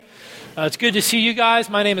It's good to see you guys.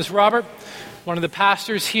 My name is Robert, one of the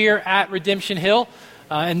pastors here at Redemption Hill.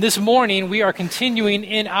 And this morning we are continuing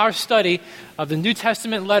in our study of the New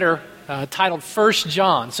Testament letter titled 1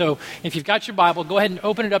 John. So if you've got your Bible, go ahead and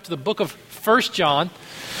open it up to the book of 1 John.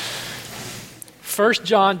 1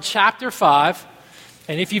 John chapter 5.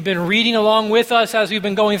 And if you've been reading along with us as we've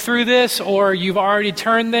been going through this, or you've already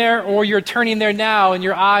turned there, or you're turning there now and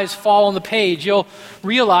your eyes fall on the page, you'll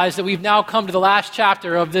realize that we've now come to the last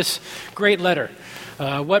chapter of this great letter.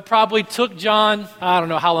 What probably took John, I don't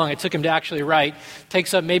know how long it took him to actually write,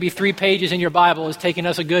 takes up maybe 3 pages in your Bible, is taking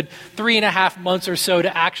us a good 3.5 months or so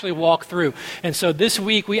to actually walk through. And so this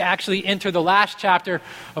week we actually enter the last chapter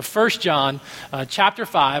of 1 John, chapter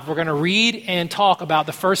 5. We're going to read and talk about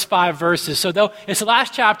the first 5 verses. So though it's the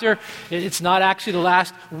last chapter, it's not actually the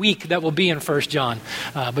last week that will be in 1 John.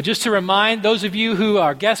 But just to remind those of you who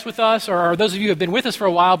are guests with us, or those of you who have been with us for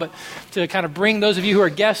a while, but to kind of bring those of you who are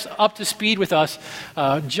guests up to speed with us,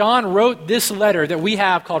 John wrote this letter that we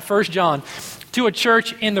have called 1 John to a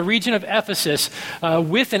church in the region of Ephesus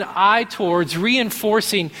with an eye towards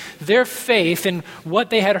reinforcing their faith in what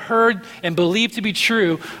they had heard and believed to be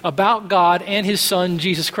true about God and his Son,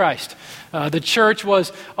 Jesus Christ. The church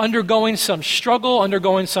was undergoing some struggle,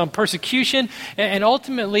 undergoing some persecution, and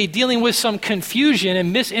ultimately dealing with some confusion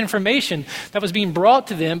and misinformation that was being brought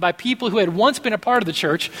to them by people who had once been a part of the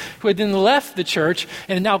church, who had then left the church,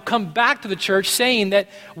 and had now come back to the church saying that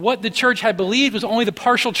what the church had believed was only the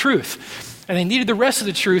partial truth. And they needed the rest of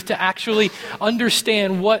the truth to actually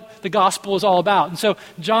understand what the gospel is all about. And so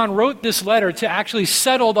John wrote this letter to actually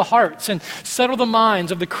settle the hearts and settle the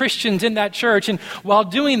minds of the Christians in that church. And while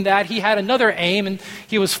doing that, he had another aim, and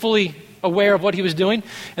he was fully aware of what he was doing,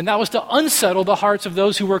 and that was to unsettle the hearts of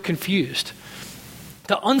those who were confused.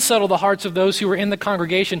 To unsettle the hearts of those who were in the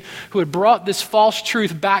congregation who had brought this false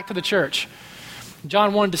truth back to the church.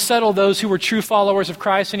 John wanted to settle those who were true followers of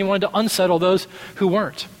Christ, and he wanted to unsettle those who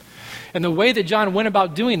weren't. And the way that John went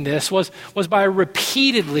about doing this was by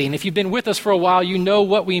repeatedly, and if you've been with us for a while, you know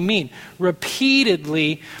what we mean,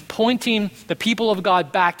 repeatedly pointing the people of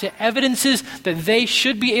God back to evidences that they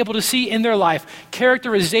should be able to see in their life,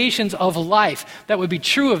 characterizations of life that would be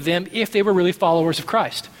true of them if they were really followers of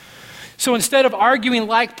Christ. So instead of arguing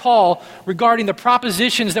like Paul regarding the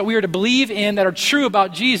propositions that we are to believe in that are true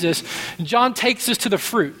about Jesus, John takes us to the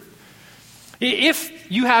fruit.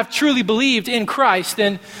 If you have truly believed in Christ,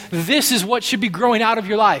 then this is what should be growing out of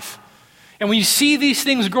your life. And when you see these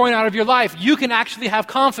things growing out of your life, you can actually have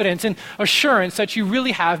confidence and assurance that you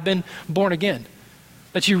really have been born again,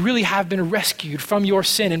 that you really have been rescued from your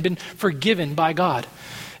sin and been forgiven by God.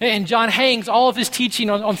 And John hangs all of his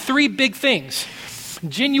teaching on 3 big things: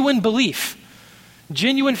 genuine belief,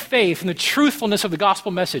 genuine faith in the truthfulness of the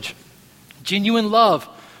gospel message, genuine love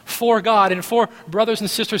for God and for brothers and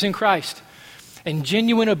sisters in Christ, and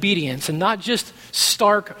genuine obedience, and not just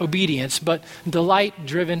stark obedience, but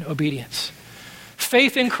delight-driven obedience.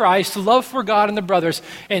 Faith in Christ, love for God and the brothers,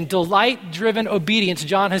 and delight-driven obedience,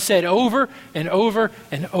 John has said over and over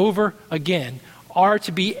and over again, are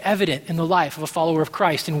to be evident in the life of a follower of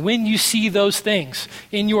Christ. And when you see those things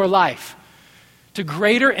in your life, to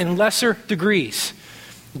greater and lesser degrees,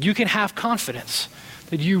 you can have confidence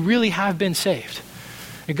that you really have been saved.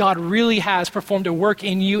 God really has performed a work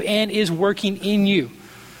in you and is working in you.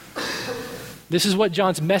 This is what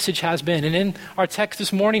John's message has been. And in our text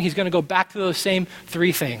this morning, he's going to go back to those same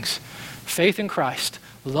 3 things: faith in Christ,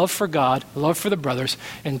 love for God, love for the brothers,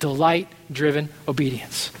 and delight-driven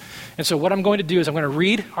obedience. And so what I'm going to do is I'm going to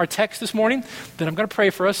read our text this morning, then I'm going to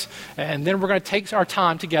pray for us, and then we're going to take our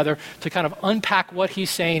time together to kind of unpack what he's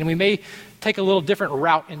saying. And we may take a little different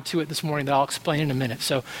route into it this morning that I'll explain in a minute.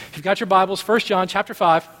 So if you've got your Bibles, 1 John chapter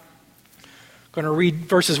 5, I'm going to read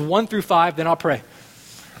verses 1 through 5, then I'll pray.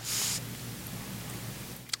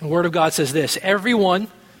 The Word of God says this: everyone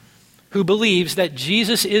who believes that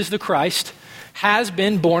Jesus is the Christ has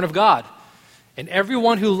been born of God. And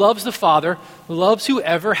everyone who loves the Father loves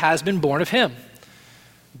whoever has been born of him.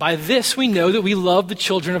 By this we know that we love the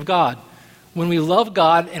children of God, when we love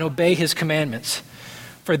God and obey his commandments.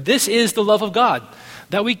 For this is the love of God,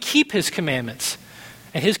 that we keep his commandments.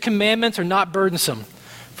 And his commandments are not burdensome.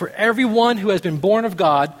 For everyone who has been born of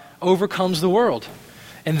God overcomes the world.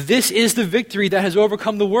 And this is the victory that has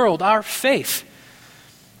overcome the world, our faith.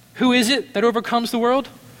 Who is it that overcomes the world?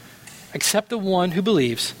 Except the one who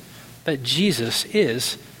believes that Jesus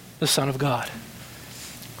is the Son of God.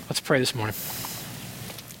 Let's pray this morning.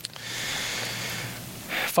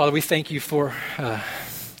 Father, we thank you for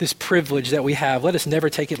this privilege that we have. Let us never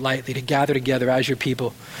take it lightly to gather together as your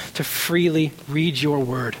people, to freely read your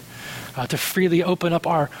word. to freely open up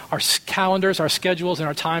our calendars, our schedules, and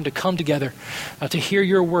our time to come together to hear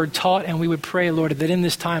your word taught. And we would pray, Lord, that in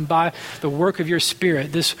this time, by the work of your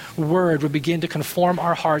Spirit, this word would begin to conform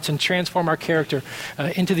our hearts and transform our character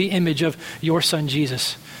into the image of your Son,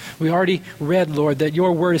 Jesus. We already read, Lord, that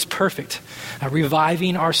your word is perfect,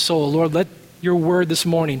 reviving our soul. Lord, let your word this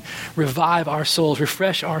morning revive our souls,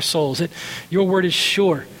 refresh our souls. Your word is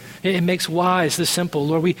sure. It makes wise the simple.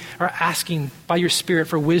 Lord, we are asking by your Spirit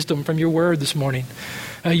for wisdom from your word this morning.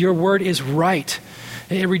 Your word is right.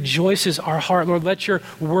 It rejoices our heart. Lord, let your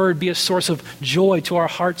word be a source of joy to our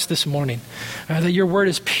hearts this morning. That your word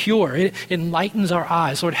is pure. It enlightens our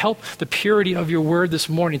eyes. Lord, help the purity of your word this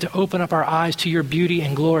morning to open up our eyes to your beauty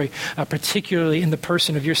and glory, particularly in the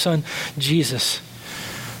person of your Son, Jesus.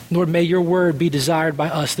 Lord, may your word be desired by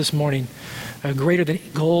us this morning, greater than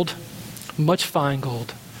gold, much fine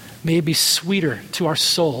gold. May it be sweeter to our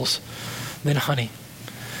souls than honey.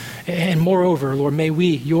 And moreover, Lord, may we,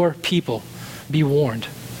 your people, be warned.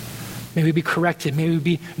 May we be corrected. May we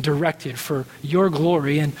be directed for your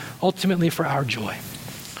glory and ultimately for our joy.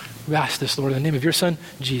 We ask this, Lord, in the name of your Son,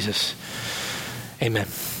 Jesus. Amen.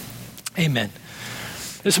 Amen.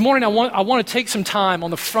 This morning, I want to take some time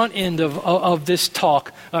on the front end of this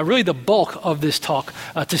talk, really the bulk of this talk,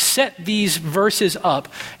 to set these verses up.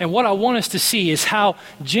 And what I want us to see is how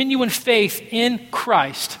genuine faith in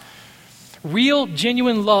Christ, real,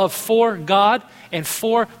 genuine love for God and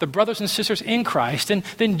for the brothers and sisters in Christ, and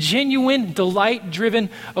then genuine,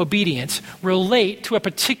 delight-driven obedience relate to a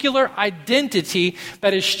particular identity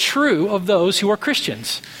that is true of those who are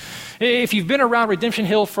Christians. If you've been around Redemption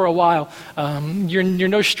Hill for a while, you're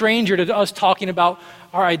no stranger to us talking about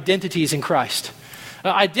our identities in Christ.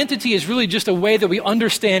 Identity is really just a way that we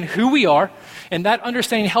understand who we are, and that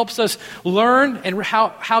understanding helps us learn and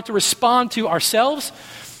how to respond to ourselves,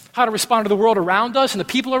 how to respond to the world around us and the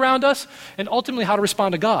people around us, and ultimately how to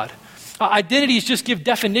respond to God. Identities just give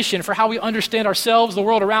definition for how we understand ourselves, the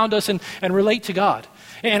world around us, and relate to God.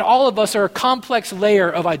 And all of us are a complex layer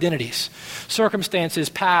of identities. Circumstances,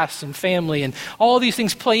 past, and family, and all these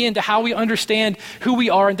things play into how we understand who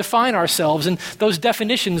we are and define ourselves. And those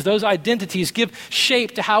definitions, those identities give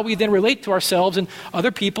shape to how we then relate to ourselves and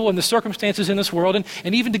other people and the circumstances in this world and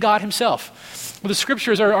even to God himself. Well, the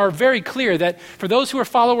scriptures are very clear that for those who are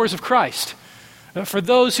followers of Christ, for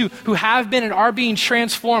those who have been and are being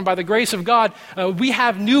transformed by the grace of God, we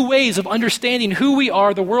have new ways of understanding who we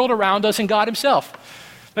are, the world around us, and God himself.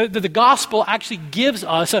 The gospel actually gives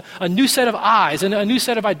us a new set of eyes and a new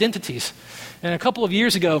set of identities. And a couple of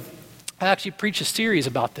years ago, I actually preached a series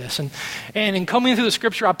about this. And in coming through the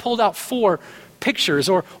scripture, I pulled out 4 pictures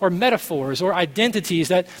or metaphors or identities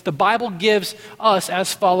that the Bible gives us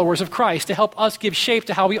as followers of Christ to help us give shape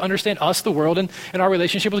to how we understand us, the world, and our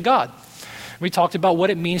relationship with God. We talked about what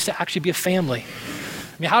it means to actually be a family.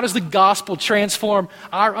 I mean, how does the gospel transform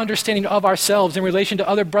our understanding of ourselves in relation to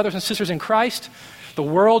other brothers and sisters in Christ, the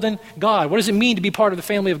world, and God? What does it mean to be part of the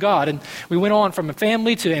family of God? And we went on from a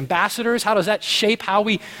family to ambassadors. How does that shape how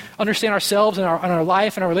we understand ourselves and our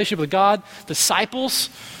life and our relationship with God?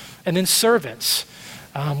 Disciples, and then servants.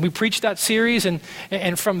 We preached that series, and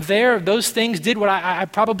from there, those things did what I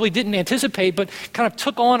probably didn't anticipate, but kind of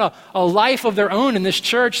took on a life of their own in this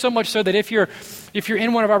church, so much so that if you're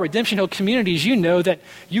in one of our Redemption Hill communities, you know that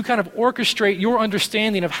you kind of orchestrate your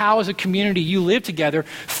understanding of how as a community you live together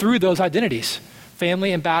through those identities.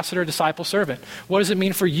 Family, ambassador, disciple, servant. What does it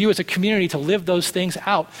mean for you as a community to live those things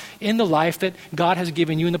out in the life that God has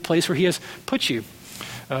given you in the place where he has put you?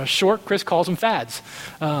 Short, Chris calls them fads,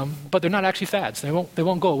 but they're not actually fads. They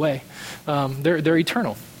won't go away. They're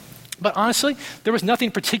eternal. But honestly, there was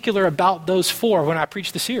nothing particular about those 4 when I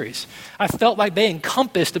preached the series. I felt like they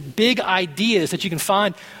encompassed the big ideas that you can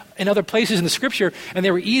find in other places in the scripture, and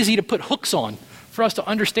they were easy to put hooks on for us to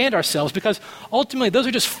understand ourselves, because ultimately those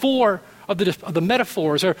are just 4 of the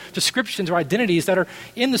metaphors or descriptions or identities that are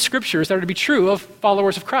in the scriptures that are to be true of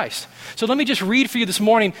followers of Christ. So let me just read for you this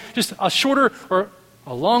morning just a shorter or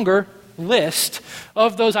a longer list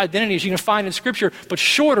of those identities you can find in Scripture, but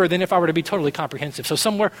shorter than if I were to be totally comprehensive. So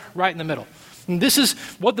somewhere right in the middle. And this is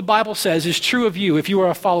what the Bible says is true of you if you are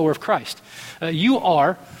a follower of Christ. You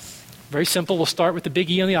are, very simple, we'll start with the big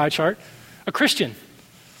E on the eye chart, a Christian.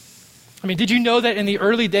 I mean, did you know that in the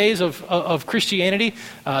early days of Christianity,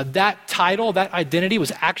 that title, that identity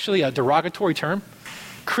was actually a derogatory term?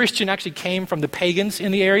 Christian actually came from the pagans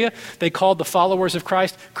in the area. They called the followers of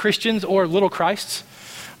Christ Christians or little Christs.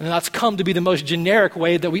 And that's come to be the most generic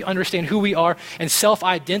way that we understand who we are and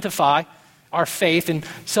self-identify our faith and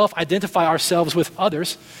self-identify ourselves with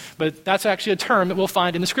others. But that's actually a term that we'll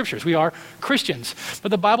find in the scriptures. We are Christians. But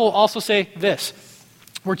the Bible will also say this.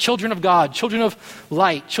 We're children of God, children of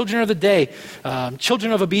light, children of the day,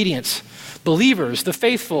 children of obedience, believers, the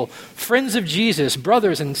faithful, friends of Jesus,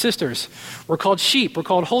 brothers and sisters. We're called sheep, we're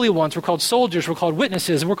called holy ones, we're called soldiers, we're called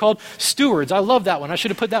witnesses, and we're called stewards. I love that one. I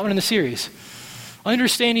should have put that one in the series.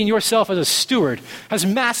 Understanding yourself as a steward has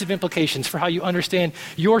massive implications for how you understand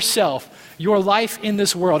yourself, your life in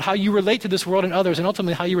this world, how you relate to this world and others, and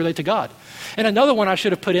ultimately how you relate to God. And another one I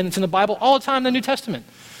should have put in, it's in the Bible all the time in the New Testament.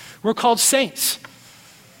 We're called saints.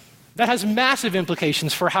 That has massive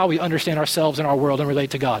implications for how we understand ourselves and our world and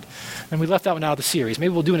relate to God. And we left that one out of the series.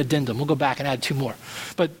 Maybe we'll do an addendum. We'll go back and add 2 more.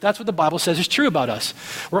 But that's what the Bible says is true about us.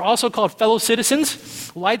 We're also called fellow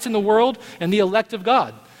citizens, lights in the world, and the elect of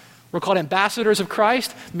God. We're called ambassadors of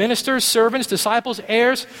Christ, ministers, servants, disciples,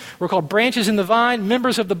 heirs. We're called branches in the vine,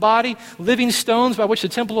 members of the body, living stones by which the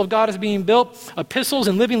temple of God is being built, epistles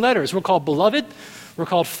and living letters. We're called beloved. We're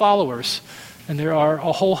called followers. And there are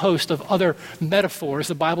a whole host of other metaphors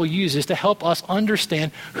the Bible uses to help us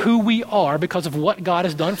understand who we are because of what God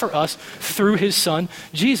has done for us through his son,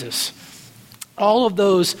 Jesus. All of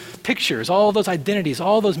those pictures, all of those identities,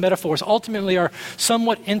 all of those metaphors ultimately are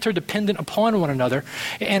somewhat interdependent upon one another.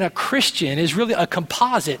 And a Christian is really a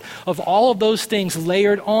composite of all of those things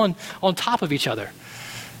layered on top of each other.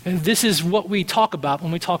 And this is what we talk about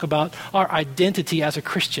when we talk about our identity as a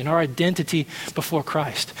Christian, our identity before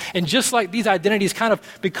Christ. And just like these identities kind of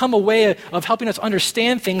become a way of helping us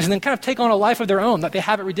understand things and then kind of take on a life of their own that they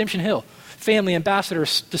have at Redemption Hill. Family, ambassador,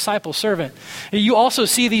 disciple, servant. And you also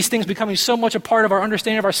see these things becoming so much a part of our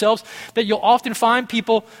understanding of ourselves that you'll often find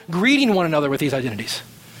people greeting one another with these identities.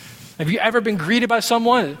 Have you ever been greeted by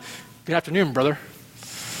someone? Good afternoon, brother.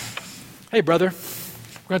 Hey, brother.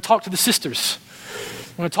 We're going to talk to the sisters.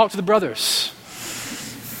 We're going to talk to the brothers.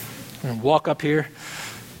 We're going to walk up here.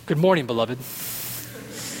 Good morning, beloved.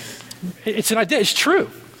 It's an idea. It's true.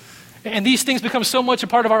 And these things become so much a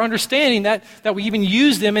part of our understanding that we even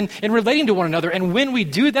use them in relating to one another. And when we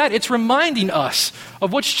do that, it's reminding us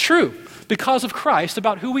of what's true because of Christ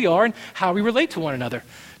about who we are and how we relate to one another.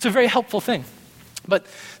 It's a very helpful thing. But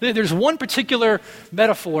there's one particular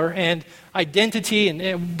metaphor and identity,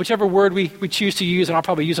 and whichever word we choose to use, and I'll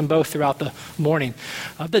probably use them both throughout the morning,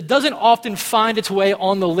 that doesn't often find its way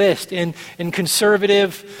on the list in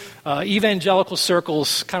conservative evangelical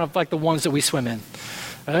circles, kind of like the ones that we swim in.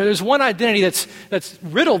 There's one identity that's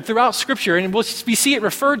riddled throughout Scripture, and we see it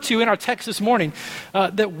referred to in our text this morning,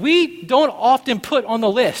 that we don't often put on the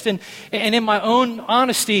list. And in my own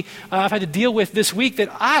honesty, I've had to deal with this week that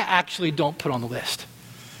I actually don't put on the list.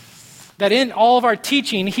 That in all of our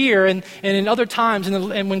teaching here and in other times,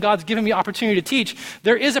 and when God's given me opportunity to teach,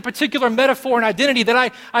 there is a particular metaphor and identity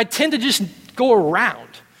that I tend to just go around.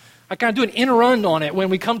 I kind of do an in run on it when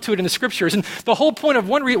we come to it in the Scriptures. And the whole point of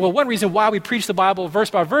one reason why we preach the Bible verse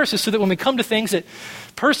by verse is so that when we come to things that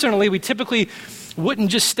personally we typically wouldn't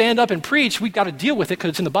just stand up and preach, we've got to deal with it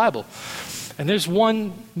because it's in the Bible. And there's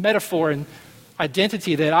one metaphor and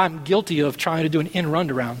identity that I'm guilty of trying to do an in run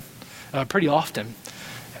around pretty often.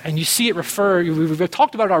 And you see it referred, we've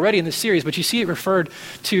talked about it already in this series, but you see it referred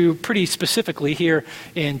to pretty specifically here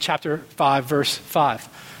in chapter 5, verse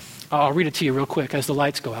 5. I'll read it to you real quick as the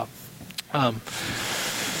lights go out. I'm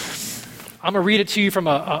going to read it to you from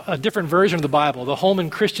a different version of the Bible, the Holman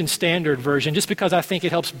Christian Standard Version, just because I think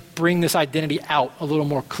it helps bring this identity out a little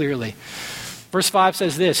more clearly. Verse 5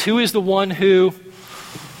 says this: who is the one who,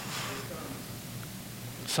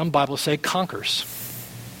 some Bibles say, conquers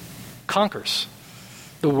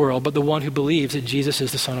the world, but the one who believes that Jesus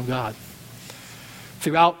is the Son of God.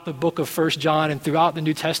 Throughout the book of 1 John and throughout the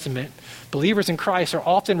New Testament, believers in Christ are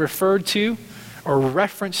often referred to or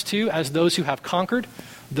referenced to as those who have conquered,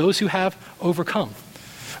 those who have overcome,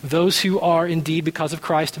 those who are indeed, because of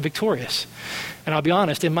Christ, victorious. And I'll be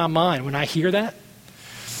honest, in my mind, when I hear that,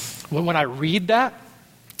 when I read that,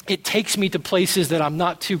 it takes me to places that I'm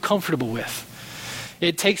not too comfortable with.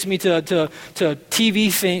 It takes me to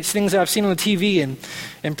TV things that I've seen on the TV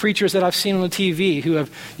and preachers that I've seen on the TV who have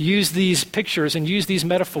used these pictures and used these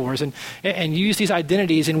metaphors and used these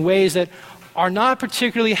identities in ways that are not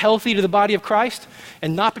particularly healthy to the body of Christ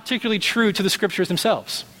and not particularly true to the Scriptures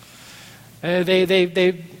themselves. They've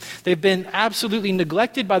been absolutely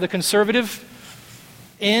neglected by the conservative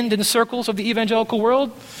end and circles of the evangelical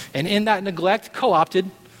world, and in that neglect,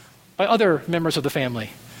 co-opted by other members of the family.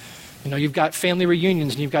 You know, you've got family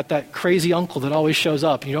reunions, and you've got that crazy uncle that always shows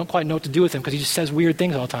up, and you don't quite know what to do with him because he just says weird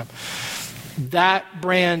things all the time. That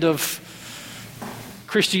brand of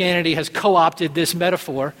Christianity has co-opted this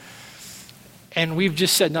metaphor, and we've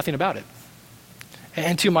just said nothing about it.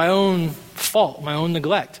 And to my own fault, my own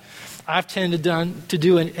neglect, I've tended to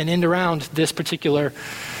do an end around this particular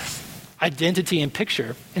identity and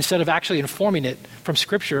picture instead of actually informing it from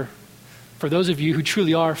Scripture for those of you who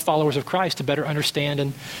truly are followers of Christ to better understand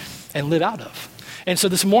and live out of. And so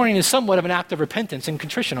this morning is somewhat of an act of repentance and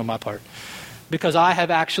contrition on my part, because I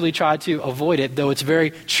have actually tried to avoid it, though it's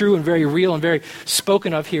very true and very real and very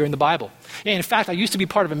spoken of here in the Bible. And in fact, I used to be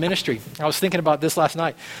part of a ministry. I was thinking about this last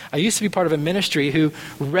night. I used to be part of a ministry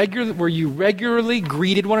where you regularly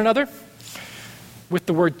greeted one another with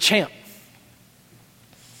the word champ.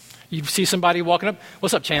 You see somebody walking up,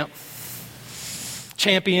 "What's up, champ?"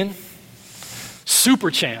 Champion, super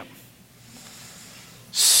champ,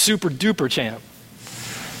 super duper champ.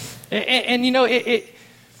 And you know, it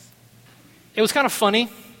was kind of funny,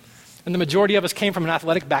 and the majority of us came from an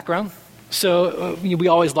athletic background, so we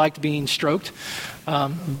always liked being stroked.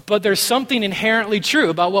 But there's something inherently true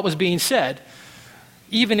about what was being said,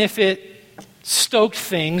 even if it stoked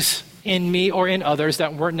things in me or in others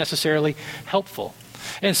that weren't necessarily helpful.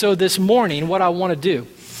 And so this morning, what I want to do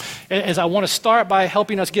is I want to start by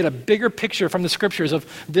helping us get a bigger picture from the Scriptures of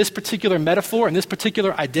this particular metaphor and this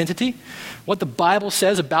particular identity, what the Bible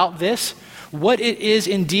says about this, what it is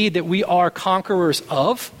indeed that we are conquerors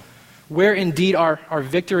of, where indeed our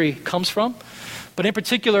victory comes from. But in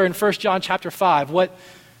particular in 1 John chapter 5, what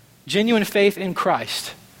genuine faith in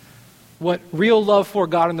Christ, what real love for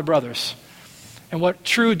God and the brothers, and what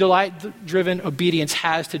true delight-driven obedience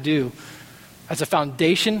has to do as a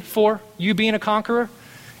foundation for you being a conqueror,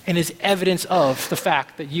 and is evidence of the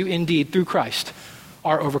fact that you indeed, through Christ,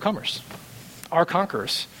 are overcomers, are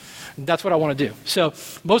conquerors. And that's what I want to do. So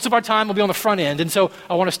most of our time will be on the front end, and so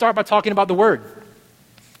I want to start by talking about the word.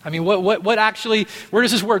 I mean, what actually, where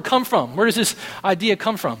does this word come from? Where does this idea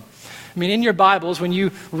come from? I mean, in your Bibles, when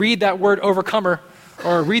you read that word overcomer,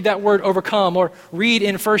 or read that word overcome, or read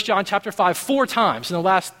in 1 John chapter 5 4 times in the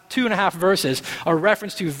last 2.5 verses a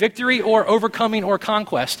reference to victory or overcoming or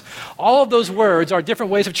conquest, all of those words are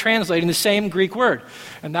different ways of translating the same Greek word.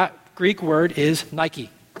 And that Greek word is Nike.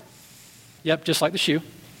 Yep, just like the shoe.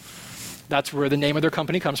 That's where the name of their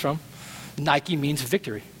company comes from. Nike means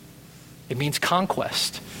victory. It means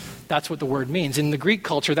conquest. That's what the word means. In the Greek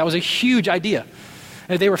culture, that was a huge idea.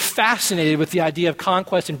 And they were fascinated with the idea of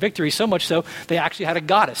conquest and victory, so much so they actually had a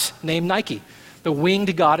goddess named Nike, the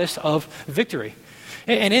winged goddess of victory.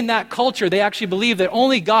 And in that culture, they actually believed that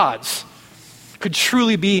only gods could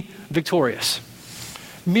truly be victorious.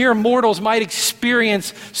 Mere mortals might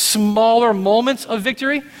experience smaller moments of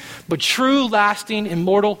victory, but true, lasting,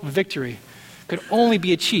 immortal victory could only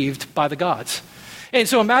be achieved by the gods. And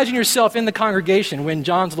so imagine yourself in the congregation when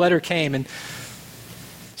John's letter came and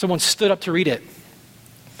someone stood up to read it.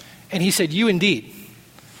 And he said, "You indeed,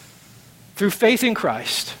 through faith in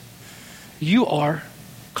Christ, you are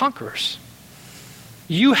conquerors.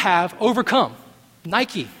 You have overcome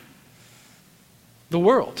Nike, the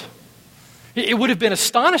world." It would have been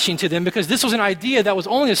astonishing to them because this was an idea that was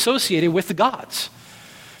only associated with the gods.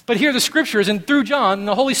 But here the Scriptures, and through John,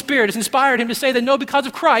 the Holy Spirit has inspired him to say that no, because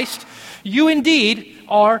of Christ, you indeed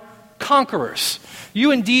are conquerors.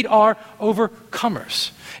 You indeed are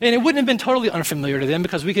overcomers. And it wouldn't have been totally unfamiliar to them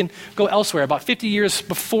because we can go elsewhere. About 50 years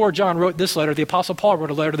before John wrote this letter, the Apostle Paul wrote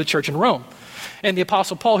a letter to the church in Rome. And the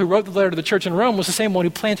Apostle Paul, who wrote the letter to the church in Rome, was the same one who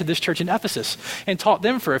planted this church in Ephesus and taught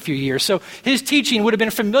them for a few years. So his teaching would have been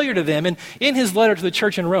familiar to them. And in his letter to the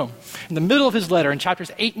church in Rome, in the middle of his letter, in chapters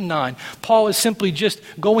 8 and 9, Paul is simply just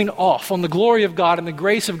going off on the glory of God and the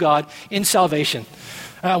grace of God in salvation.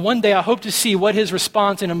 One day I hope to see what his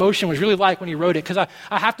response and emotion was really like when he wrote it, because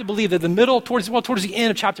I have to believe that towards the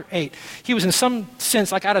end of chapter 8, he was in some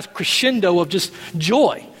sense like at a crescendo of just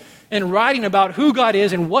joy and writing about who God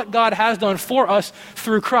is and what God has done for us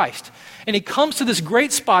through Christ. And he comes to this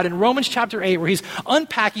great spot in Romans chapter 8 where he's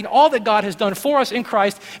unpacking all that God has done for us in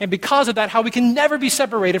Christ, and because of that, how we can never be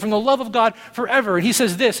separated from the love of God forever. And he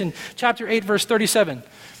says this in chapter 8, verse 37,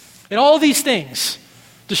 "In all these things,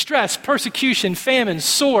 distress, persecution, famine,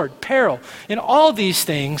 sword, peril, in all these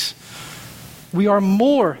things, we are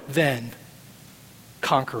more than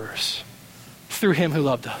conquerors through him who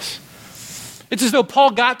loved us." It's as though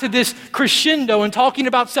Paul got to this crescendo in talking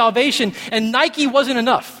about salvation, and Nike wasn't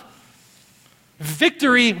enough.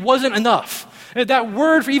 Victory wasn't enough. That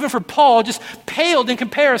word, even for Paul, just paled in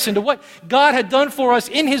comparison to what God had done for us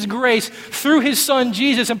in his grace through his son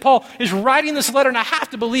Jesus. And Paul is writing this letter, and I have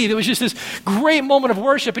to believe it was just this great moment of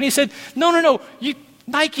worship. And he said, no,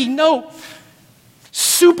 Nike, no,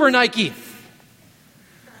 super Nike.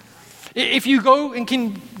 If you go and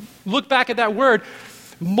can look back at that word,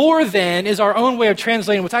 more than is our own way of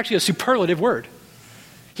translating what's actually a superlative word.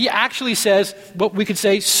 He actually says what we could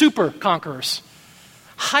say super conquerors,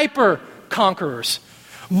 hyper conquerors,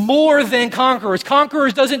 more than conquerors.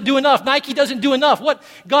 Conquerors doesn't do enough. Nike doesn't do enough. What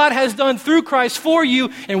God has done through Christ for you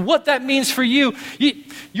and what that means for you,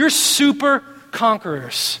 you're super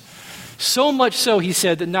conquerors. So much so, he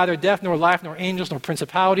said, that neither death, nor life, nor angels, nor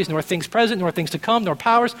principalities, nor things present, nor things to come, nor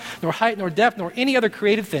powers, nor height, nor depth, nor any other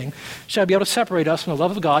created thing shall be able to separate us from the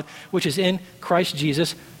love of God, which is in Christ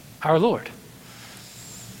Jesus our Lord.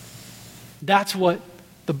 That's what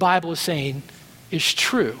the Bible is saying is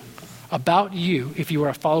true about you if you are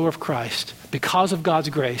a follower of Christ because of God's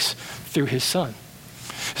grace through his Son.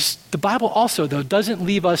 The Bible also, though, doesn't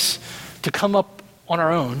leave us to come up on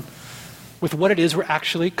our own with what it is we're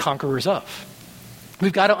actually conquerors of.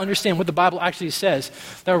 We've got to understand what the Bible actually says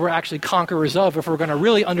that we're actually conquerors of if we're going to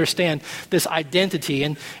really understand this identity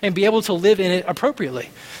and be able to live in it appropriately.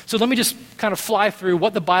 So let me just kind of fly through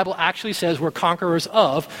what the Bible actually says we're conquerors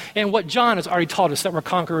of and what John has already taught us that we're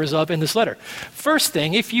conquerors of in this letter. First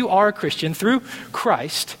thing, if you are a Christian through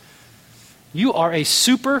Christ, you are a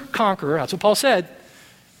super conqueror, that's what Paul said,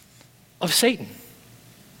 of Satan.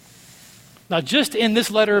 Now just in this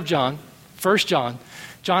letter of John, 1 John,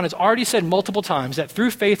 John has already said multiple times that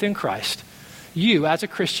through faith in Christ, you as a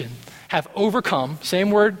Christian have overcome,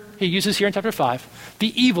 same word he uses here in chapter 5,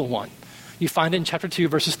 the evil one. You find it in chapter 2,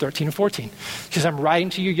 verses 13 and 14. He says, I'm writing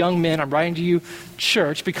to you young men, I'm writing to you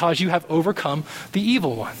church because you have overcome the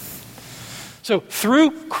evil one. So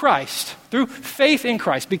through Christ, through faith in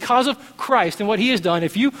Christ, because of Christ and what he has done,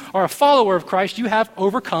 if you are a follower of Christ, you have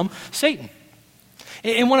overcome Satan.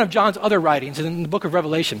 In one of John's other writings, in the book of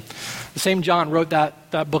Revelation, the same John wrote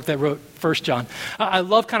that book that wrote 1 John. I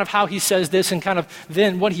love kind of how he says this and kind of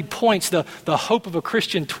then what he points the hope of a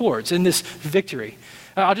Christian towards in this victory.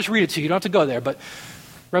 I'll just read it to you. You don't have to go there, but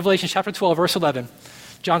Revelation chapter 12, verse 11,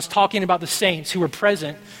 John's talking about the saints who were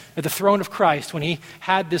present at the throne of Christ when he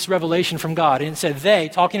had this revelation from God. And it said they,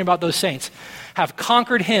 talking about those saints, have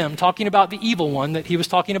conquered him, talking about the evil one that he was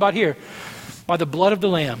talking about here, by the blood of the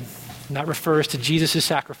Lamb. And that refers to Jesus'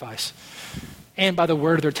 sacrifice. And by the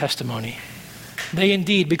word of their testimony. They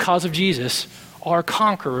indeed, because of Jesus, are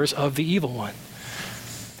conquerors of the evil one.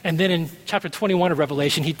 And then in chapter 21 of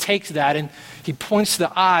Revelation, he takes that and he points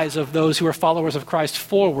the eyes of those who are followers of Christ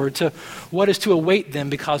forward to what is to await them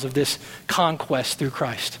because of this conquest through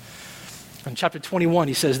Christ. In chapter 21,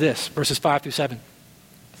 he says this, verses 5 through 7.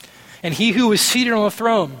 And he who was seated on the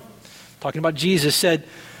throne, talking about Jesus, said,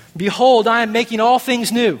 Behold, I am making all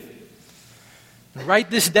things new. Write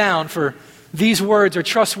this down, for these words are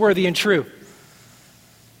trustworthy and true.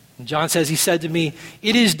 And John says, he said to me,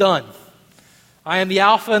 It is done. I am the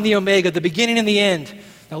Alpha and the Omega, the beginning and the end.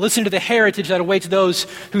 Now listen to the heritage that awaits those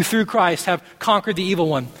who through Christ have conquered the evil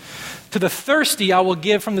one. To the thirsty I will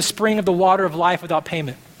give from the spring of the water of life without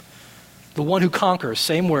payment. The one who conquers,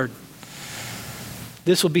 same word.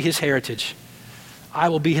 This will be his heritage. I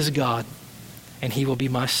will be his God, and he will be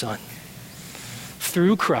my son.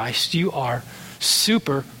 Through Christ you are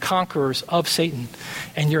super conquerors of Satan,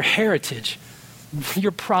 and your heritage,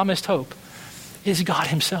 your promised hope, is God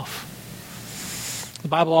himself. The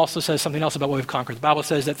Bible also says something else about what we've conquered. The Bible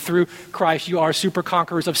says that through Christ you are super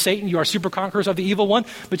conquerors of Satan, you are super conquerors of the evil one,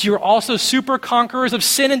 but you are also super conquerors of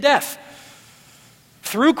sin and death.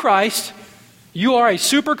 Through Christ, you are a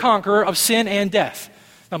super conqueror of sin and death.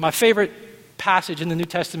 Now, my favorite passage in the New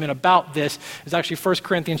Testament about this is actually 1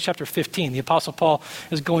 Corinthians chapter 15. The Apostle Paul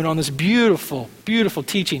is going on this beautiful, beautiful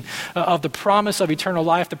teaching of the promise of eternal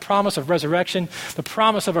life, the promise of resurrection, the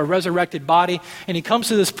promise of a resurrected body. And he comes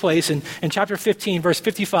to this place in chapter 15, verse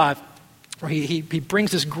 55, where he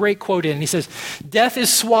brings this great quote in. And he says, Death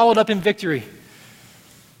is swallowed up in victory.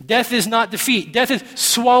 Death is not defeat. Death is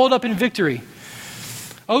swallowed up in victory.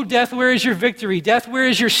 Oh, death, where is your victory? Death, where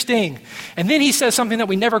is your sting? And then he says something that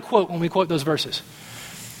we never quote when we quote those verses.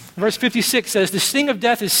 Verse 56 says, The sting of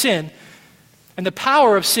death is sin, and the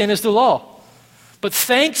power of sin is the law. But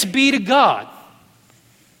thanks be to God.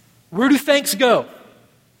 Where do thanks go?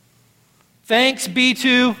 Thanks be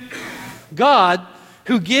to God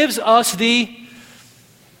who gives us the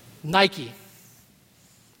Nike,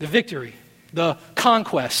 the victory, the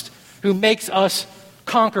conquest, who makes us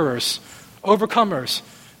conquerors, overcomers,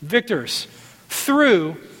 victors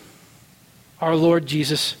through our Lord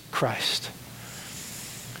Jesus Christ.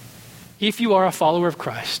 If you are a follower of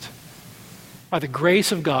Christ, by the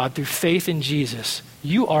grace of God through faith in Jesus,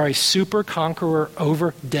 you are a super conqueror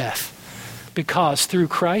over death, because through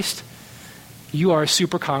Christ, you are a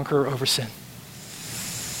super conqueror over sin.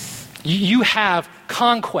 You have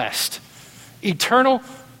conquest, eternal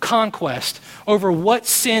conquest over what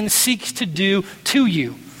sin seeks to do to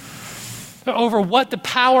you, over what the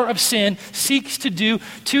power of sin seeks to do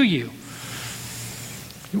to you.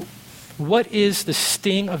 What is the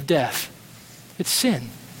sting of death? It's sin.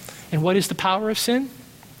 And what is the power of sin?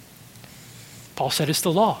 Paul said it's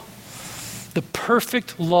the law. The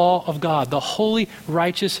perfect law of God, the holy,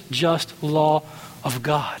 righteous, just law of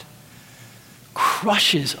God,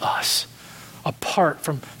 crushes us apart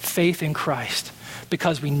from faith in Christ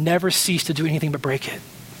because we never cease to do anything but break it.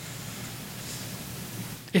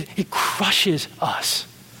 It crushes us.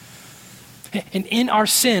 And in our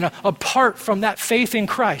sin, apart from that faith in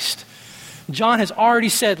Christ, John has already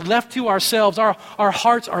said, left to ourselves, our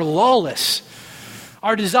hearts are lawless.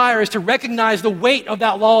 Our desire is to recognize the weight of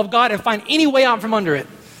that law of God and find any way out from under it.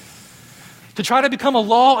 To try to become a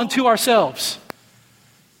law unto ourselves.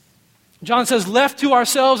 John says, left to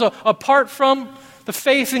ourselves, apart from the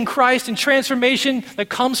faith in Christ and transformation that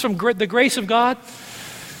comes from the grace of God,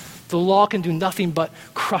 the law can do nothing but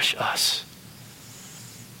crush us.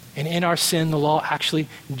 And in our sin, the law actually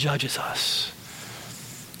judges us.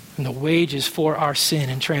 And the wages for our sin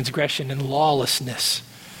and transgression and lawlessness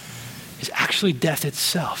is actually death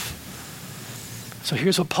itself. So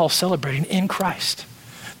here's what Paul's celebrating in Christ.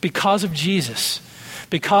 Because Jesus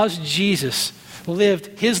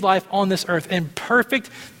lived his life on this earth in perfect,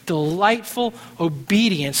 delightful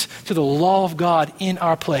obedience to the law of God in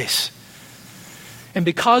our place. And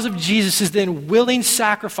because of Jesus' then willing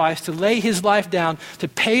sacrifice to lay his life down to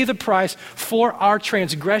pay the price for our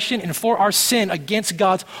transgression and for our sin against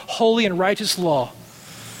God's holy and righteous law.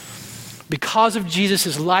 Because of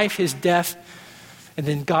Jesus' life, his death, and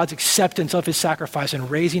then God's acceptance of his sacrifice and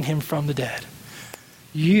raising him from the dead,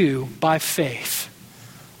 you, by faith,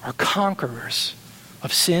 are conquerors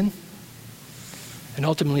of sin and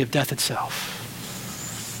ultimately of death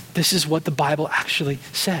itself. This is what the Bible actually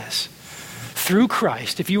says. Through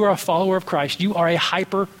Christ, if you are a follower of Christ, you are a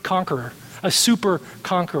hyper conqueror, a super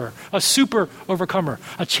conqueror, a super overcomer,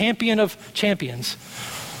 a champion of champions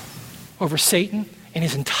over Satan and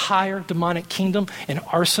his entire demonic kingdom and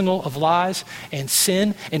arsenal of lies and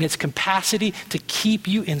sin and its capacity to keep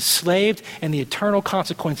you enslaved and the eternal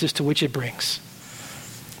consequences to which it brings.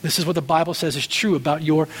 This is what the Bible says is true about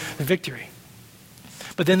your victory.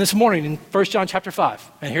 But then this morning in 1 John chapter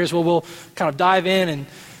 5, and here's where we'll kind of dive in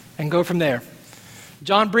and go from there.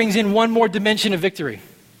 John brings in one more dimension of victory.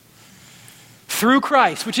 Through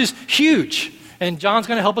Christ, which is huge. And John's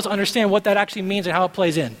going to help us understand what that actually means and how it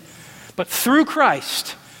plays in. But through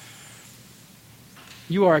Christ,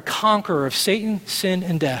 you are a conqueror of Satan, sin,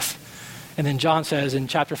 and death. And then John says in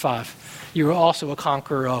chapter 5, you are also a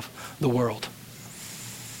conqueror of the world.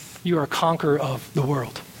 You are a conqueror of the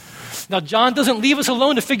world. Now, John doesn't leave us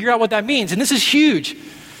alone to figure out what that means. And this is huge.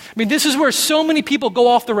 I mean, this is where so many people go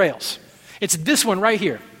off the rails. It's this one right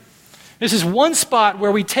here. This is one spot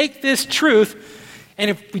where we take this truth, and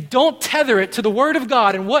if we don't tether it to the Word of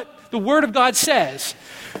God and what the Word of God says,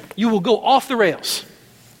 you will go off the rails.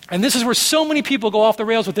 And this is where so many people go off the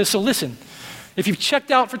rails with this. So listen, if you've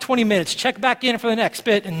checked out for 20 minutes, check back in for the next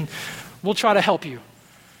bit, and we'll try to help you.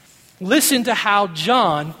 Listen to how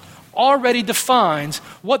John already defines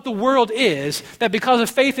what the world is that because of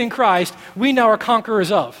faith in Christ, we now are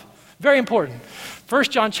conquerors of. Very important. 1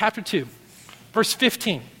 John chapter 2, verse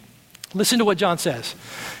 15. Listen to what John says.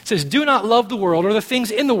 It says, do not love the world or the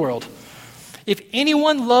things in the world. If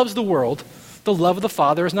anyone loves the world, the love of the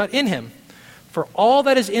Father is not in him. For all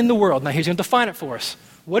that is in the world, now he's going to define it for us.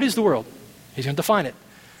 What is the world? He's going to define it.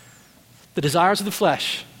 The desires of the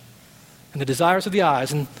flesh and the desires of the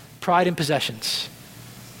eyes and pride in possessions.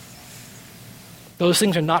 Those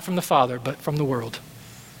things are not from the Father, but from the world.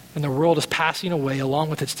 And the world is passing away along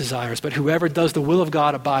with its desires, but whoever does the will of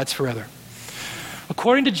God abides forever.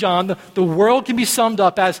 According to John, the world can be summed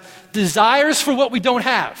up as desires for what we don't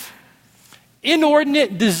have.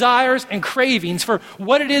 Inordinate desires and cravings for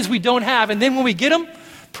what it is we don't have. And then when we get them,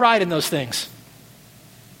 pride in those things.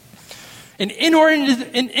 An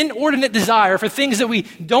inordinate desire for things that we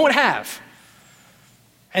don't have.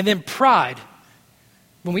 And then pride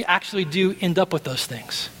when we actually do end up with those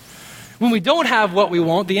things. When we don't have what we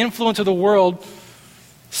want, the influence of the world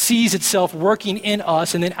sees itself working in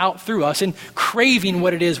us and then out through us and craving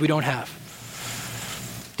what it is we don't have.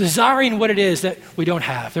 Desiring what it is that we don't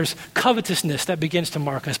have. There's covetousness that begins to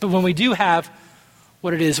mark us. But when we do have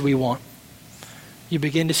what it is we want, you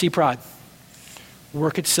begin to see pride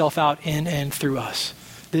work itself out in and through us.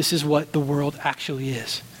 This is what the world actually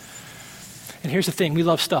is. And here's the thing, we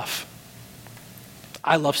love stuff.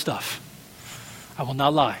 I love stuff. I will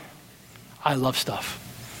not lie. I love stuff.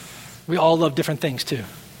 We all love different things too.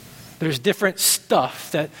 There's different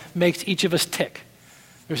stuff that makes each of us tick.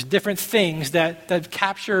 There's different things that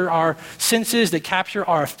capture our senses, that capture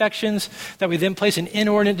our affections, that we then place an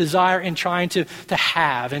inordinate desire in trying to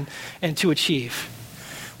have and to achieve.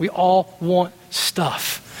 We all want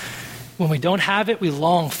stuff. When we don't have it, we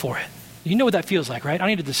long for it. You know what that feels like, right? I don't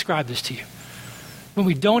need to describe this to you. When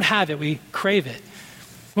we don't have it, we crave it.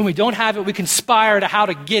 When we don't have it, we conspire to how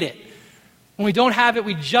to get it. When we don't have it,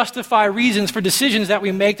 we justify reasons for decisions that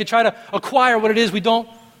we make to try to acquire what it is we don't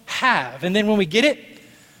have. And then when we get it,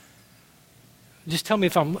 just tell me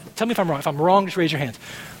if I'm wrong. If I'm wrong, just raise your hands.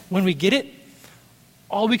 When we get it,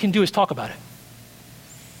 all we can do is talk about it.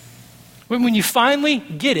 When you finally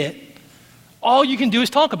get it, all you can do is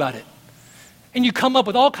talk about it. And you come up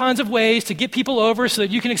with all kinds of ways to get people over so that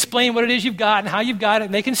you can explain what it is you've got and how you've got it,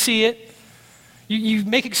 and they can see it. You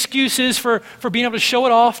make excuses for being able to show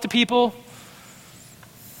it off to people.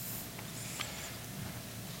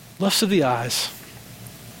 Lust of the eyes,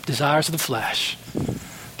 desires of the flesh,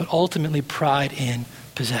 but ultimately pride in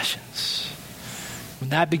possessions. When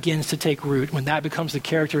that begins to take root, when that becomes the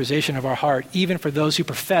characterization of our heart, even for those who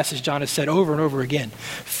profess, as John has said over and over again,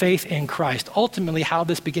 faith in Christ, ultimately how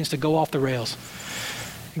this begins to go off the rails.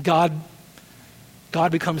 God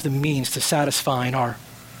becomes the means to satisfying our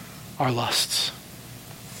lusts.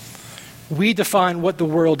 We define what the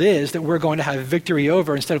world is that we're going to have victory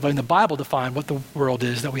over instead of letting the Bible define what the world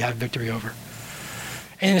is that we have victory over.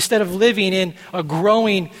 And instead of living in a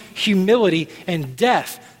growing humility and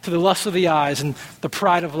death to the lust of the eyes and the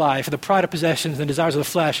pride of life, and the pride of possessions and the desires of the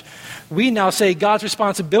flesh, we now say God's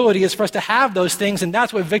responsibility is for us to have those things, and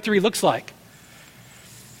that's what victory looks like.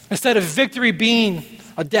 Instead of victory being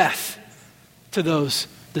a death to those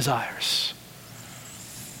desires.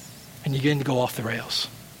 And you begin to go off the rails.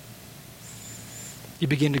 You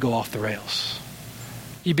begin to go off the rails.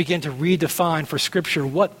 You begin to redefine for Scripture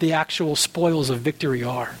what the actual spoils of victory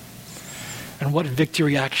are and what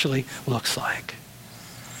victory actually looks like.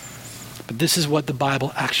 But this is what the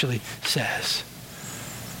Bible actually says.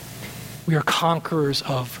 We are conquerors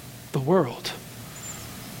of the world.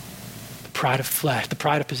 The pride of flesh, the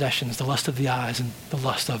pride of possessions, the lust of the eyes, and the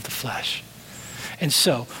lust of the flesh. And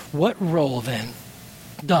so, what role then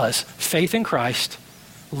does faith in Christ,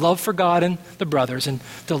 love for God and the brothers, and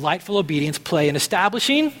delightful obedience play in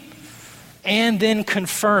establishing and then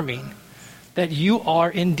confirming that you are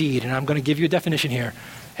indeed, and I'm going to give you a definition here,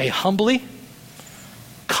 a humbly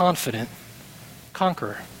confident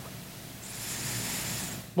conqueror?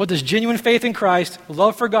 What does genuine faith in Christ,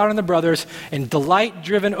 love for God and the brothers, and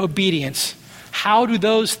delight-driven obedience, how do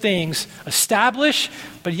those things establish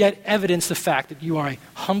but yet evidence the fact that you are a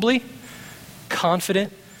humbly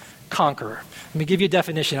confident conqueror? Let me give you a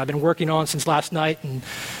definition I've been working on since last night, and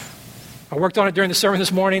I worked on it during the sermon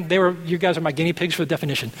this morning. You guys are my guinea pigs for the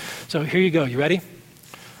definition. So here you go. You ready?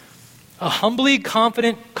 A humbly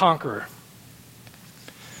confident conqueror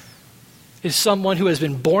is someone who has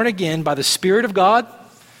been born again by the Spirit of God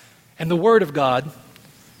and the Word of God,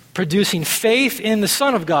 producing faith in the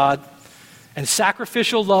Son of God and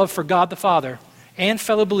sacrificial love for God the Father and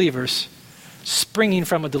fellow believers, springing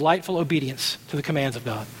from a delightful obedience to the commands of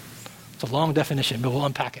God. It's a long definition, but we'll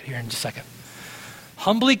unpack it here in just a second.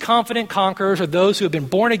 Humbly confident conquerors are those who have been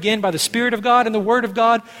born again by the Spirit of God and the Word of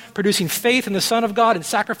God, producing faith in the Son of God and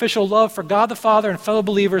sacrificial love for God the Father and fellow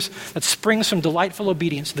believers that springs from delightful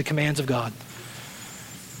obedience to the commands of God.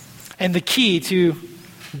 And the key to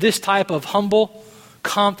this type of humble,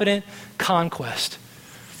 confident conquest,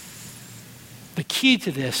 the key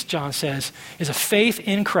to this, John says, is a faith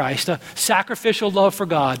in Christ, a sacrificial love for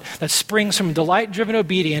God that springs from delight-driven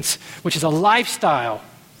obedience, which is a lifestyle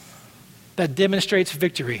that demonstrates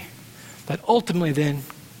victory, that ultimately then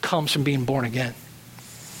comes from being born again.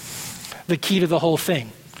 The key to the whole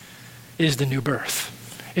thing is the new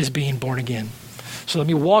birth, is being born again. So let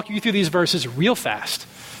me walk you through these verses real fast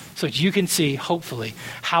so that you can see, hopefully,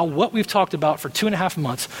 how what we've talked about for 2.5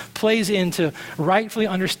 months plays into rightfully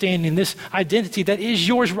understanding this identity that is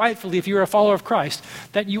yours rightfully if you're a follower of Christ,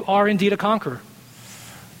 that you are indeed a conqueror.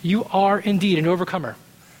 You are indeed an overcomer,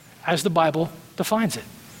 as the Bible defines it.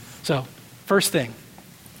 So, first thing,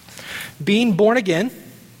 being born again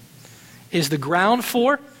is the ground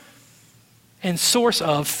for and source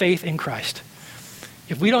of faith in Christ.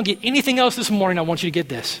 If we don't get anything else this morning, I want you to get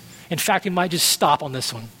this. In fact, we might just stop on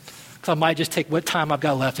this one, because I might just take what time I've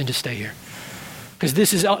got left and just stay here. Because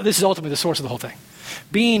this is ultimately the source of the whole thing.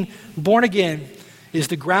 Being born again is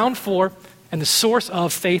the ground for and the source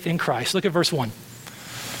of faith in Christ. Look at verse 1.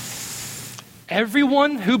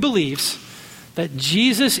 Everyone who believes that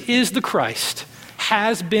Jesus is the Christ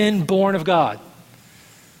has been born of God.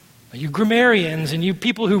 You grammarians and you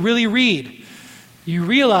people who really read, you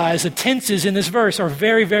realize the tenses in this verse are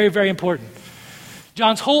very, very, very important.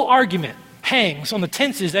 John's whole argument hangs on the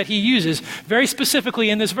tenses that he uses very specifically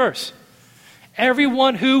in this verse.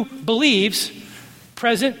 Everyone who believes,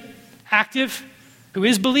 present, active, who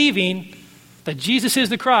is believing that Jesus is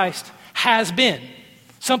the Christ, has been.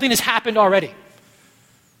 Something has happened already.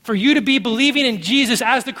 For you to be believing in Jesus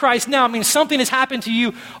as the Christ now means something has happened to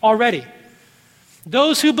you already.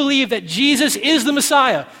 Those who believe that Jesus is the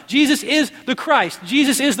Messiah, Jesus is the Christ,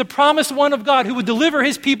 Jesus is the promised one of God who would deliver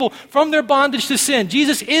his people from their bondage to sin.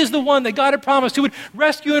 Jesus is the one that God had promised who would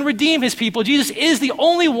rescue and redeem his people. Jesus is the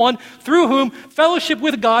only one through whom fellowship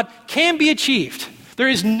with God can be achieved. There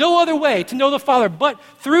is no other way to know the Father but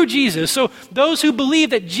through Jesus. So those who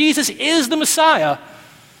believe that Jesus is the Messiah,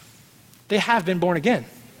 they have been born again.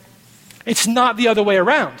 It's not the other way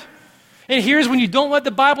around. And here's when you don't let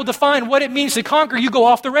the Bible define what it means to conquer, you go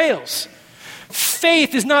off the rails.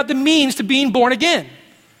 Faith is not the means to being born again.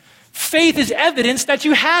 Faith is evidence that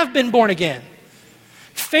you have been born again.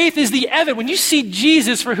 Faith is the evidence. When you see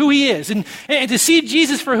Jesus for who he is, and to see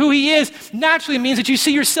Jesus for who he is naturally means that you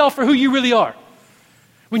see yourself for who you really are.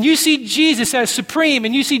 When you see Jesus as supreme,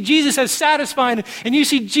 and you see Jesus as satisfying, and you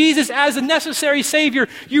see Jesus as a necessary Savior,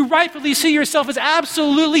 you rightfully see yourself as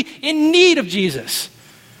absolutely in need of Jesus.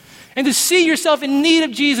 And to see yourself in need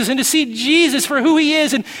of Jesus, and to see Jesus for who he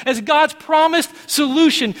is, and as God's promised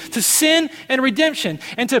solution to sin and redemption,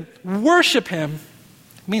 and to worship him,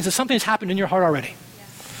 means that something has happened in your heart already.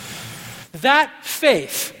 Yeah. That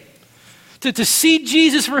faith, to see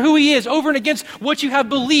Jesus for who he is over and against what you have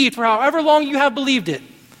believed for however long you have believed it,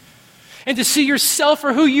 and to see yourself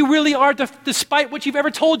for who you really are despite what you've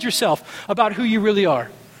ever told yourself about who you really are,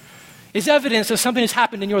 is evidence that something has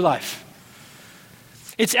happened in your life.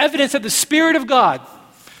 It's evidence that the Spirit of God,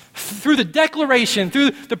 through the declaration,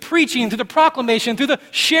 through the preaching, through the proclamation, through the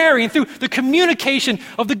sharing, through the communication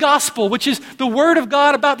of the gospel, which is the Word of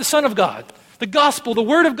God about the Son of God, the gospel, the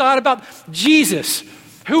Word of God about Jesus,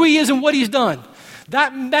 who he is and what he's done,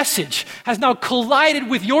 that message has now collided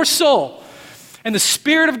with your soul. And the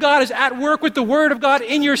Spirit of God is at work with the Word of God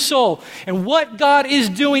in your soul. And what God is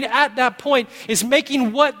doing at that point is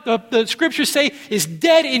making what the Scriptures say is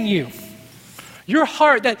dead in you. Your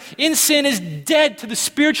heart that in sin is dead to the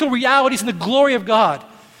spiritual realities and the glory of God.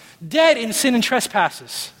 Dead in sin and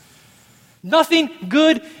trespasses. Nothing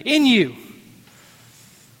good in you.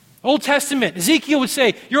 Old Testament, Ezekiel would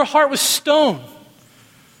say, your heart was stone.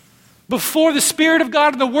 Before the Spirit of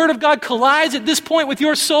God and the Word of God collides at this point with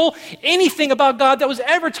your soul, anything about God that was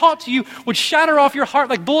ever taught to you would shatter off your heart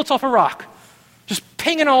like bullets off a rock. Just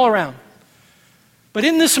pinging all around. But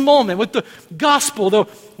in this moment, with the gospel, the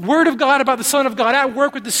Word of God about the Son of God at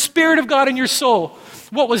work with the Spirit of God in your soul,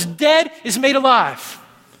 what was dead is made alive.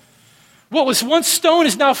 What was once stone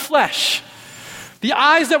is now flesh. The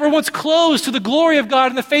eyes that were once closed to the glory of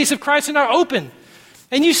God in the face of Christ are now open.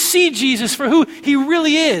 And you see Jesus for who he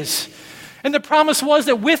really is. And the promise was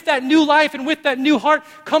that with that new life and with that new heart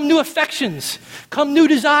come new affections, come new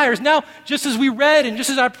desires. Now, just as we read and just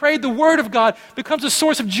as I prayed, the Word of God becomes a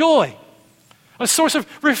source of joy, a source of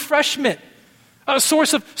refreshment, a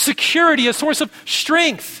source of security, a source of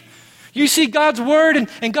strength. You see God's Word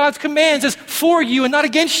and God's commands as for you and not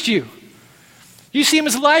against you. You see him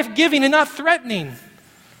as life-giving and not threatening.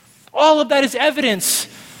 All of that is evidence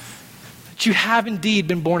that you have indeed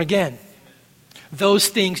been born again. Those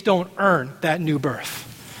things don't earn that new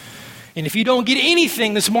birth. And if you don't get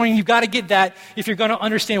anything this morning, you've got to get that if you're going to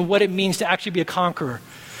understand what it means to actually be a conqueror.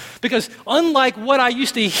 Because unlike what I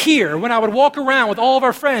used to hear when I would walk around with all of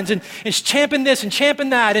our friends and champing this and champing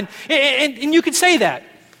that, and you could say that.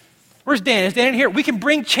 Where's Dan? Is Dan in here? We can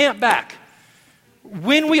bring champ back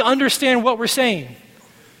when we understand what we're saying.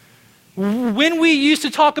 When we used to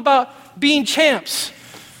talk about being champs,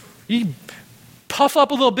 you puff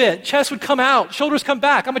up a little bit, chest would come out, shoulders come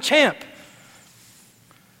back, I'm a champ.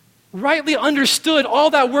 Rightly understood, all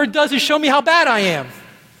that word does is show me how bad I am.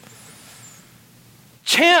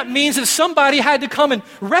 Champ means that somebody had to come and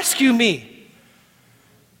rescue me.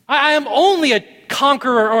 I am only a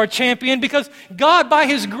conqueror or a champion because God, by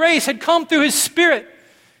his grace, had come through his Spirit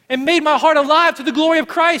and made my heart alive to the glory of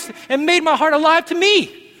Christ and made my heart alive to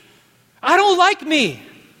me. I don't like me.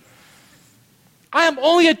 I am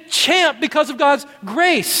only a champ because of God's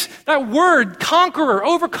grace. That word, conqueror,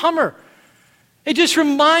 overcomer, it just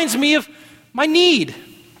reminds me of my need.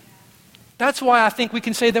 That's why I think we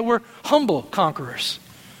can say that we're humble conquerors.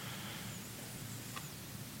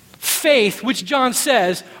 Faith, which John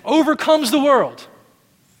says, overcomes the world.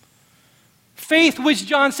 Faith, which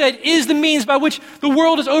John said is the means by which the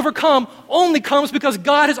world is overcome, only comes because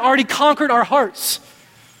God has already conquered our hearts.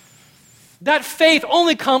 That faith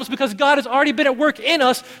only comes because God has already been at work in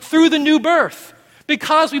us through the new birth,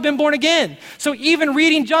 because we've been born again. So even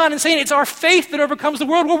reading John and saying it's our faith that overcomes the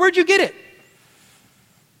world, well, where'd you get it?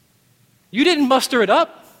 You didn't muster it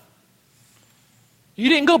up. You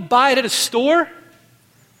didn't go buy it at a store.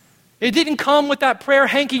 It didn't come with that prayer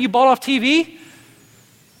hanky you bought off TV.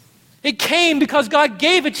 It came because God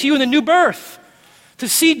gave it to you in the new birth, to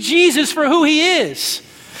see Jesus for who he is.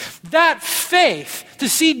 That faith, to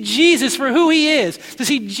see Jesus for who he is, to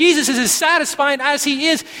see Jesus as satisfying as he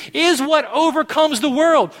is what overcomes the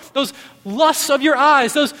world. Those lusts of your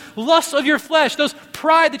eyes, those lusts of your flesh, those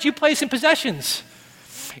pride that you place in possessions.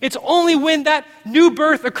 It's only when that new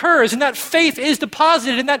birth occurs and that faith is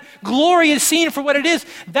deposited and that glory is seen for what it is,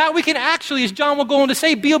 that we can actually, as John will go on to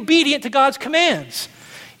say, be obedient to God's commands.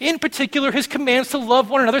 In particular, his commands to love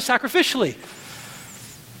one another sacrificially.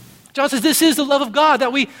 John says this is the love of God,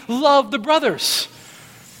 that we love the brothers.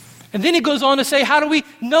 And then he goes on to say, how do we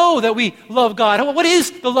know that we love God? What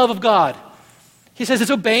is the love of God? He says it's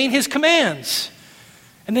obeying his commands.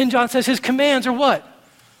 And then John says his commands are what?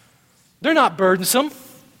 They're not burdensome.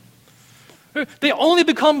 They only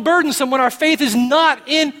become burdensome when our faith is not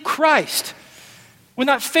in Christ. When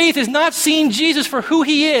that faith is not seeing Jesus for who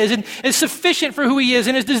he is and is sufficient for who he is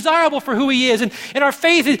and is desirable for who he is. And our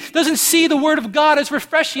faith doesn't see the word of God as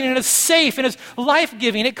refreshing and as safe and as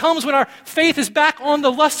life-giving. It comes when our faith is back on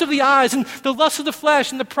the lust of the eyes and the lust of the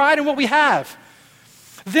flesh and the pride in what we have.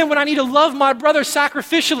 Then when I need to love my brother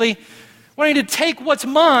sacrificially, when I need to take what's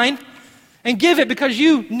mine and give it because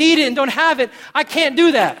you need it and don't have it, I can't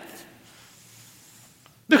do that.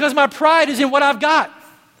 Because my pride is in what I've got.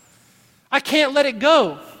 I can't let it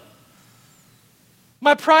go.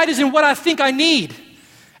 My pride is in what I think I need.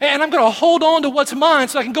 And I'm going to hold on to what's mine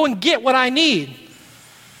so I can go and get what I need.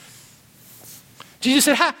 Jesus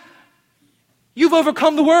said, you've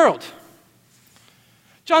overcome the world.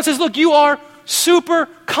 John says, look, you are super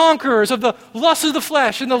conquerors of the lust of the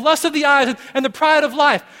flesh and the lust of the eyes and the pride of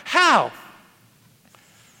life. How?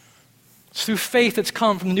 It's through faith that's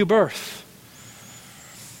come from the new birth.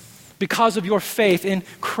 Because of your faith in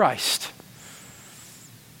Christ,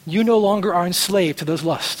 you no longer are enslaved to those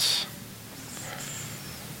lusts.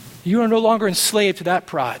 You are no longer enslaved to that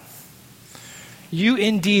pride. You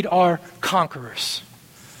indeed are conquerors.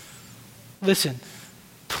 Listen,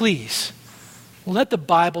 please, let the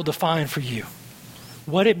Bible define for you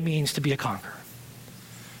what it means to be a conqueror.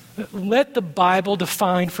 Let the Bible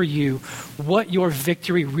define for you what your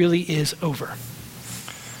victory really is over.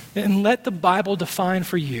 And let the Bible define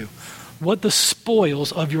for you what the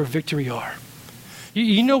spoils of your victory are.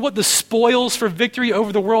 You know what the spoils for victory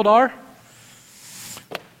over the world are?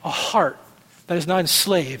 A heart that is not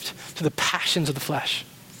enslaved to the passions of the flesh.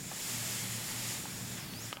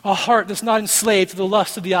 A heart that's not enslaved to the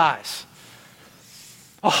lust of the eyes.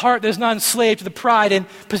 A heart that's not enslaved to the pride in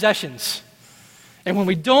possessions. And when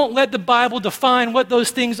we don't let the Bible define what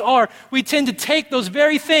those things are, we tend to take those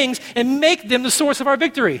very things and make them the source of our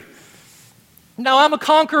victory. Now, I'm a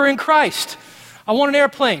conqueror in Christ. I want an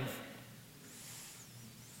airplane.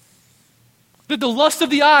 The lust of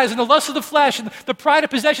the eyes and the lust of the flesh and the pride of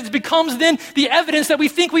possessions becomes then the evidence that we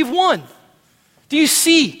think we've won. Do you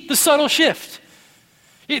see the subtle shift?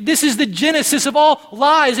 This is the genesis of all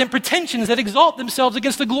lies and pretensions that exalt themselves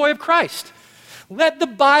against the glory of Christ. Let the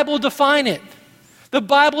Bible define it. The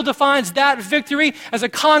Bible defines that victory as a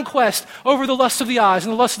conquest over the lust of the eyes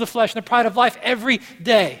and the lust of the flesh and the pride of life every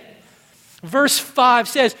day. Verse 5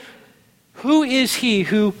 says, who is he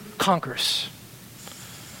who conquers?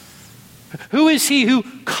 Who is he who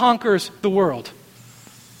conquers the world?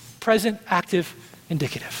 Present, active,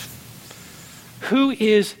 indicative. Who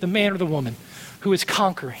is the man or the woman who is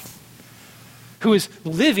conquering? Who is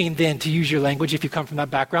living then, to use your language if you come from that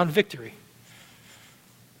background, victory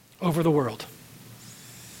over the world?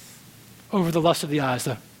 Over the lust of the eyes,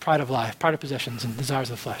 the pride of life, pride of possessions, and desires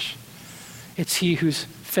of the flesh. It's he whose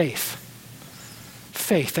faith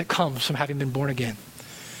that comes from having been born again,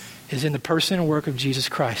 is in the person and work of Jesus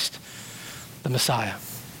Christ, the Messiah.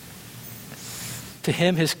 To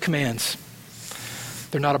him, his commands,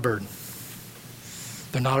 they're not a burden.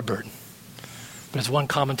 They're not a burden. But as one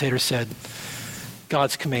commentator said,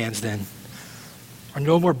 God's commands then are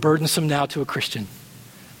no more burdensome now to a Christian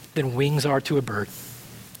than wings are to a bird.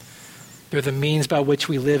 They're the means by which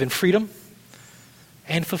we live in freedom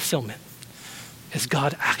and fulfillment as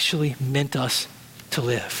God actually meant us to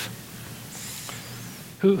live.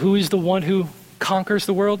 Who is the one who conquers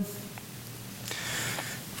the world?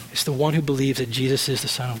 It's the one who believes that Jesus is the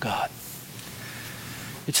Son of God.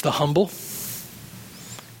 It's the humble,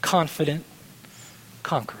 confident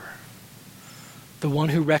conqueror. the one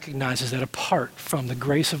who recognizes that apart from the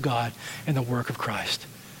grace of God and the work of Christ,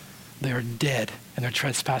 they are dead in their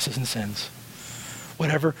trespasses and sins.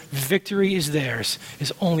 Whatever victory is theirs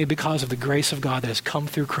is only because of the grace of God that has come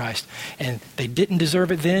through Christ. And they didn't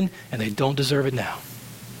deserve it then, and they don't deserve it now.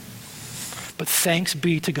 But thanks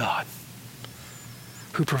be to God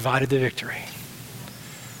who provided the victory.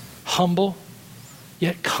 Humble,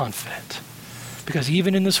 yet confident. Because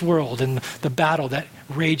even in this world, in the battle that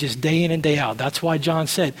rages day in and day out, that's why John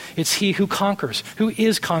said, it's he who conquers, who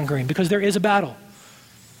is conquering, because there is a battle.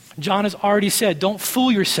 John has already said, don't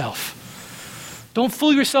fool yourself. Don't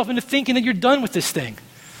fool yourself into thinking that you're done with this thing.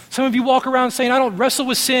 Some of you walk around saying, I don't wrestle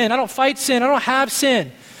with sin, I don't fight sin, I don't have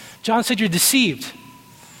sin. John said you're deceived.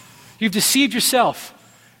 You've deceived yourself.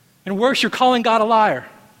 And worse, you're calling God a liar.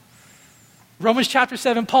 Romans chapter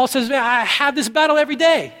 7, Paul says, man, I have this battle every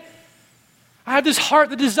day. I have this heart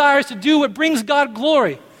that desires to do what brings God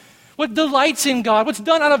glory, what delights in God, what's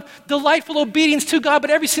done out of delightful obedience to God,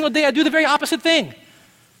 but every single day I do the very opposite thing.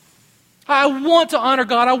 I want to honor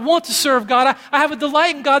God. I want to serve God. I have a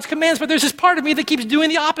delight in God's commands, but there's this part of me that keeps doing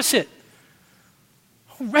the opposite.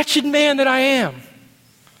 Wretched man that I am.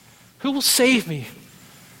 Who will save me?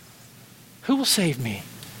 Who will save me?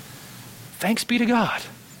 Thanks be to God.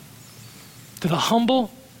 To the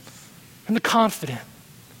humble and the confident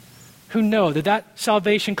who know that that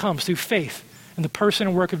salvation comes through faith in the person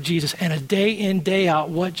and work of Jesus, and a day in, day out,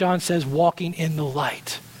 what John says, walking in the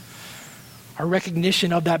light. Our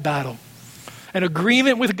recognition of that battle. An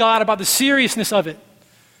agreement with God about the seriousness of it.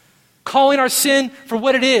 Calling our sin for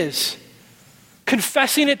what it is.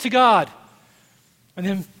 Confessing it to God. And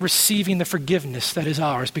then receiving the forgiveness that is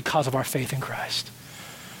ours because of our faith in Christ.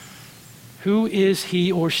 Who is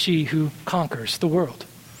he or she who conquers the world?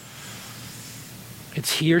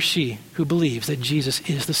 It's he or she who believes that Jesus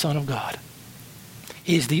is the Son of God,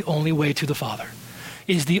 is the only way to the Father,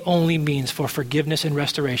 is the only means for forgiveness and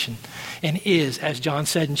restoration, and is, as John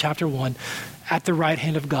said in chapter 1, at the right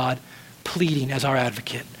hand of God, pleading as our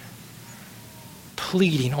advocate,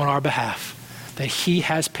 pleading on our behalf that he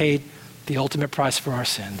has paid the ultimate price for our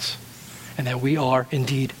sins, and that we are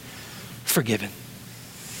indeed forgiven.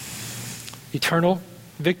 Eternal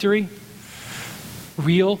victory,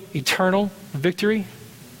 real eternal victory.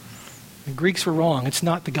 The Greeks were wrong. It's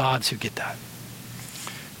not the gods who get that.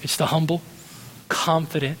 It's the humble,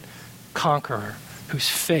 confident conqueror whose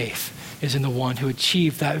faith is in the one who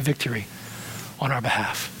achieved that victory on our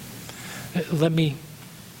behalf. Let me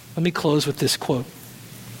close with this quote.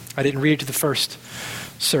 I didn't read it to the first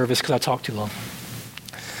service because I talked too long.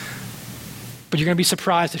 But you're going to be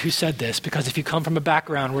surprised at who said this, because if you come from a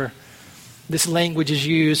background where this language is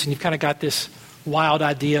used and you've kind of got this wild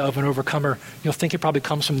idea of an overcomer, you'll think it probably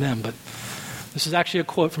comes from them. But this is actually a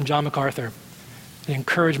quote from John MacArthur. It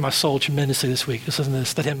encouraged my soul tremendously this week. Just listen to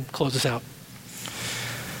this. Let him close this out.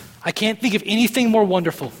 I can't think of anything more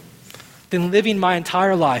wonderful than living my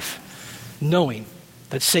entire life knowing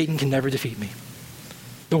that Satan can never defeat me.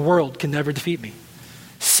 The world can never defeat me.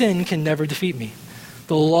 Sin can never defeat me.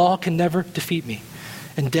 The law can never defeat me.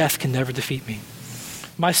 And death can never defeat me.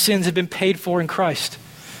 My sins have been paid for in Christ.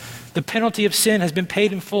 The penalty of sin has been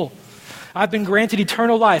paid in full. I've been granted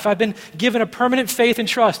eternal life. I've been given a permanent faith and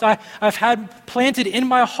trust. I've had planted in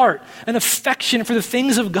my heart an affection for the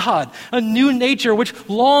things of God, a new nature which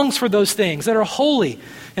longs for those things that are holy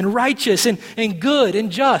and righteous and good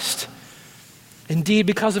and just. Indeed,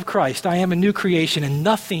 because of Christ, I am a new creation, and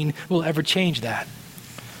nothing will ever change that.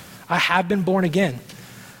 I have been born again.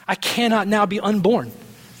 I cannot now be unborn.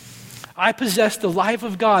 I possess the life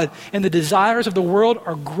of God, and the desires of the world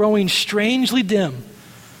are growing strangely dim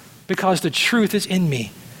because the truth is in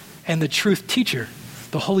me, and the truth teacher,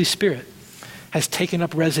 the Holy Spirit, has taken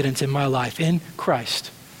up residence in my life. In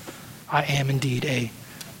Christ, I am indeed a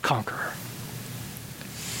conqueror.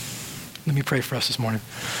 Let me pray for us this morning.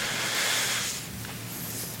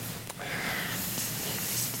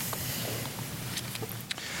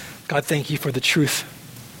 God, thank you for the truth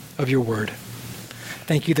of your word.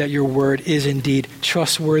 Thank you that your word is indeed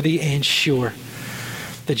trustworthy and sure.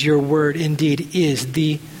 That your word indeed is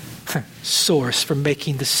the source for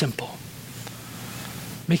making this simple.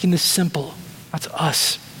 Making this simple, that's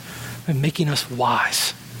us, and making us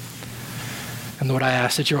wise. And Lord, I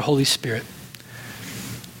ask that your Holy Spirit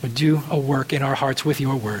would do a work in our hearts with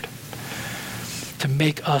your word to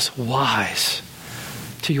make us wise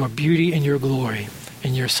to your beauty and your glory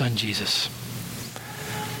in your Son, Jesus.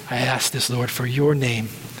 I ask this, Lord, for your name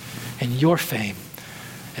and your fame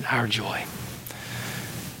and our joy.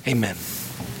 Amen.